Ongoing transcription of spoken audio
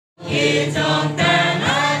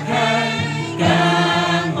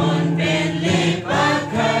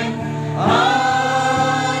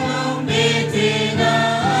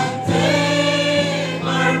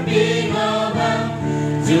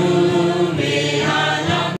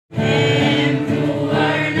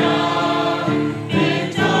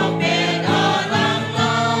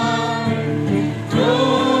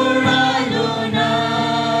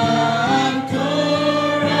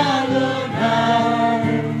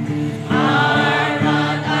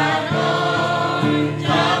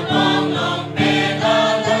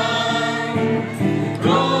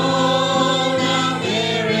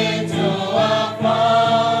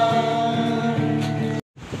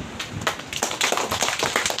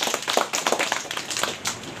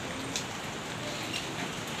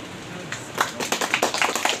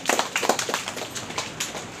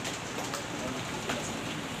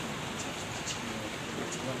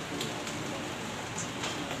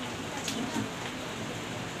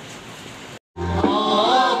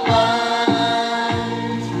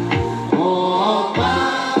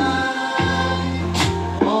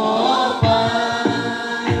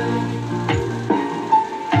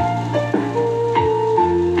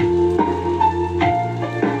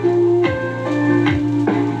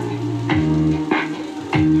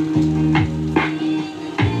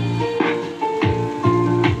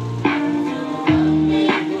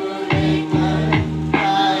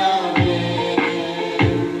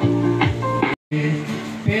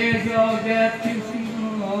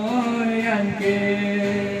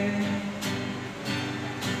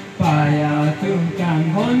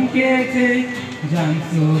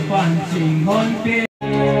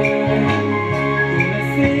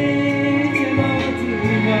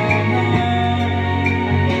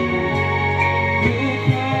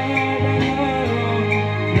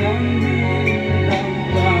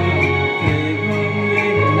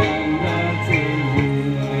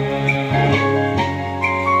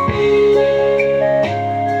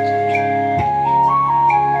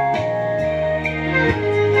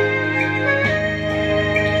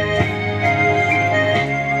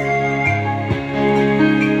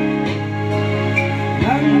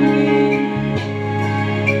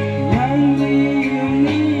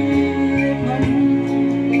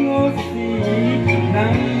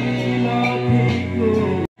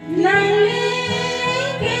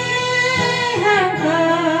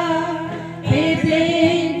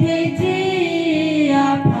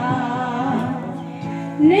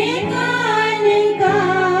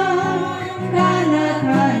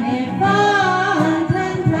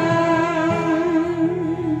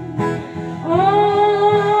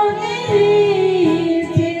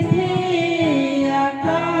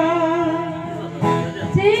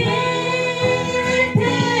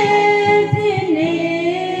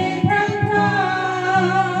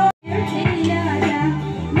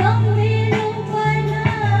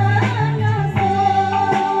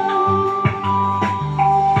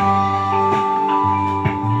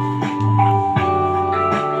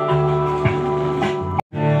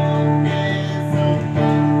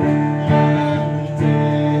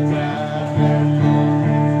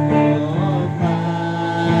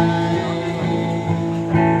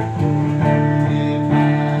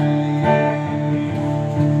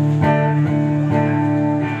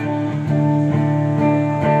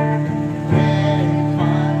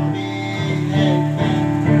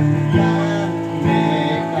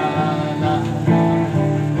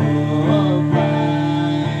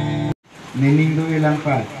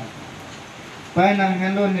Pai nang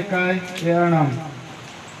hendo nikai earnam.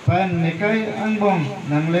 Pai nikai angbong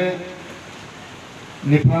nangle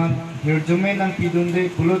nipang hirjume nang pidunde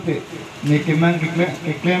pulote nikemang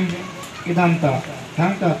kiklem kidamta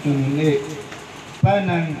thangta tunle. Pai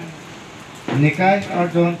nang nikai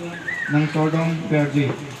arjon nang tordong berji.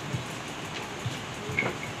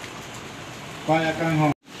 Pai akang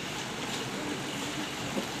ho.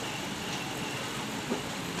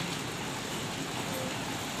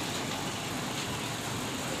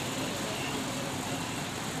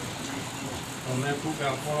 मैं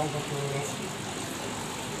पूरा फोरम को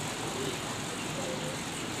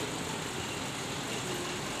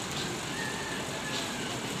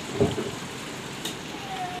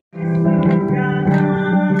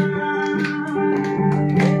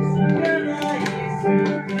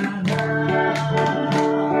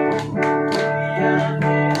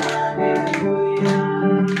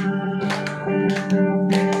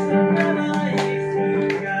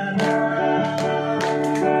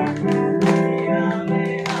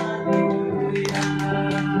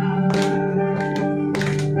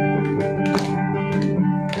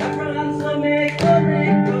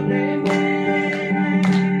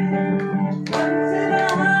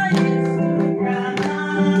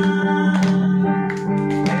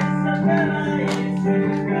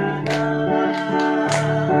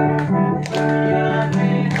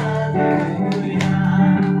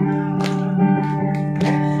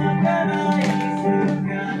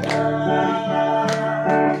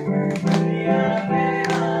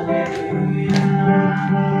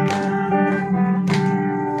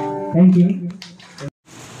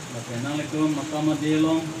G.E.L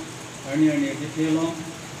Ernie G.E.L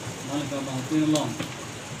Malika Mountain Long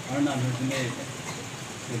Arnam Husme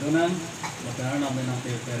Kedunan maka Arnam menang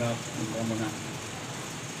Perak Mona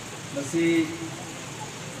Basi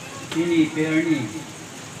ini Ernie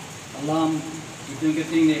alam itu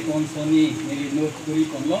keting ne konsoni nili note kuri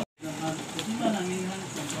konlo kita nangin han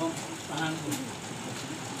konlo tahan ku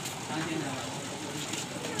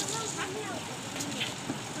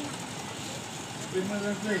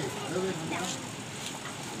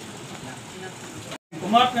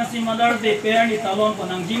Kumat nasi Mother's Day pair ni talon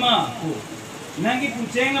panang jima ku nangi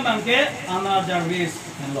kucing bangke ana Jarvis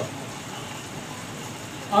hello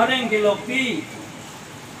areng gelokti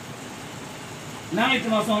nangi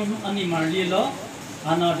cuma song ani marli lo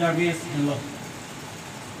ana Jarvis hello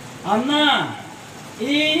Anna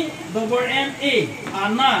E-double-N-A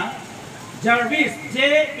Anna Jarvis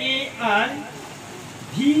J-E-R-V-I-S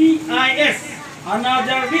Anna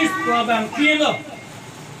Jarvis program kilo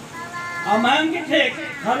amang kitek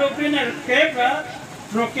haropiner kebra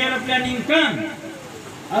troker planning kan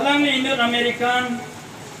alang ini American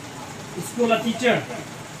school teacher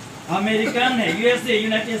American है USA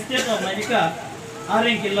United States of America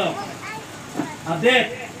areng kilo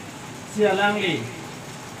adet si alangli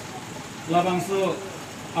labangso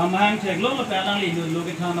amang teglo lo alangli lo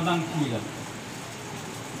ke khana bang kilo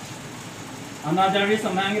Anna Jarvis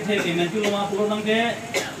amang ke thek men tu lo ma pulo nang ke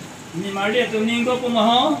ni marli tu ning ko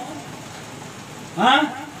pumaho ha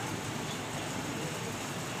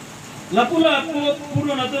lapula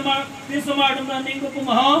puro na tu ma piso ma dum ning ko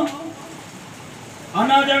pumaho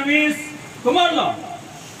Anna Jarvis kumarlo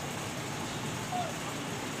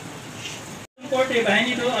कोटे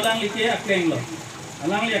बहनी दो अलग लिखे अकेंग लो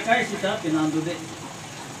अलग लिया काय सीता पिनांदु दे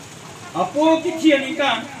अपो की थियनी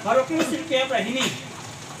कान हारोके सिरके बहनी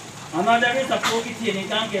अनाजावे अपो की थियनी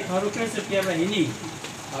कान के हारोके सिरके बहनी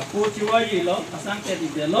अपो चिवाजी लो असंग के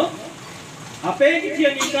दे लो अपे की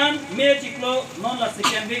थियनी कान मे चिकलो नॉन ला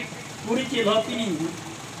सेकेंड वीक पूरी चिल हो पिनी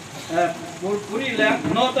पूरी ला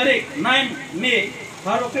 9 तारीख 9 मे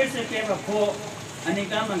हारोके सिरके बफो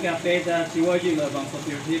अनिकान मंगे अपे दा चिवाजी लो बंग सो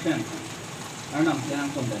Arnam jangan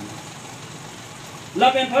konten.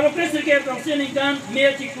 Lapen paru presir ke proses ikan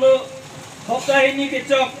mea ciklo hokta ini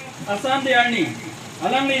kecok asam de arni.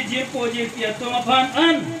 Alang le jir poji tiap tomapan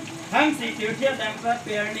an hang si tiap dangkat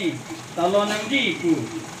perni talonang di ku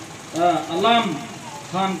alam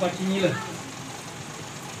khan pacini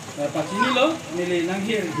lo nile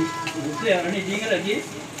nanghir dia arni dinga lagi.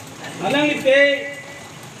 Alang le pe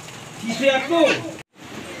kisi aku.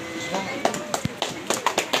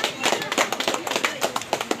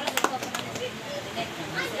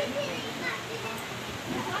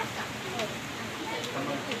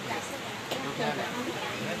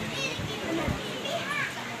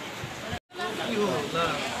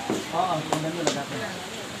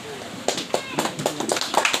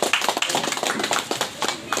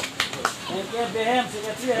 Behem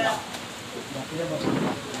sekecil ya.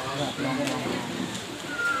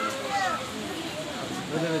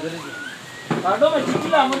 Kado macam ni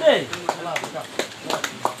lah muda.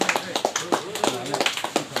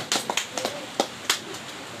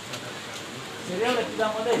 Serial kita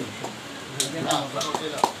muda.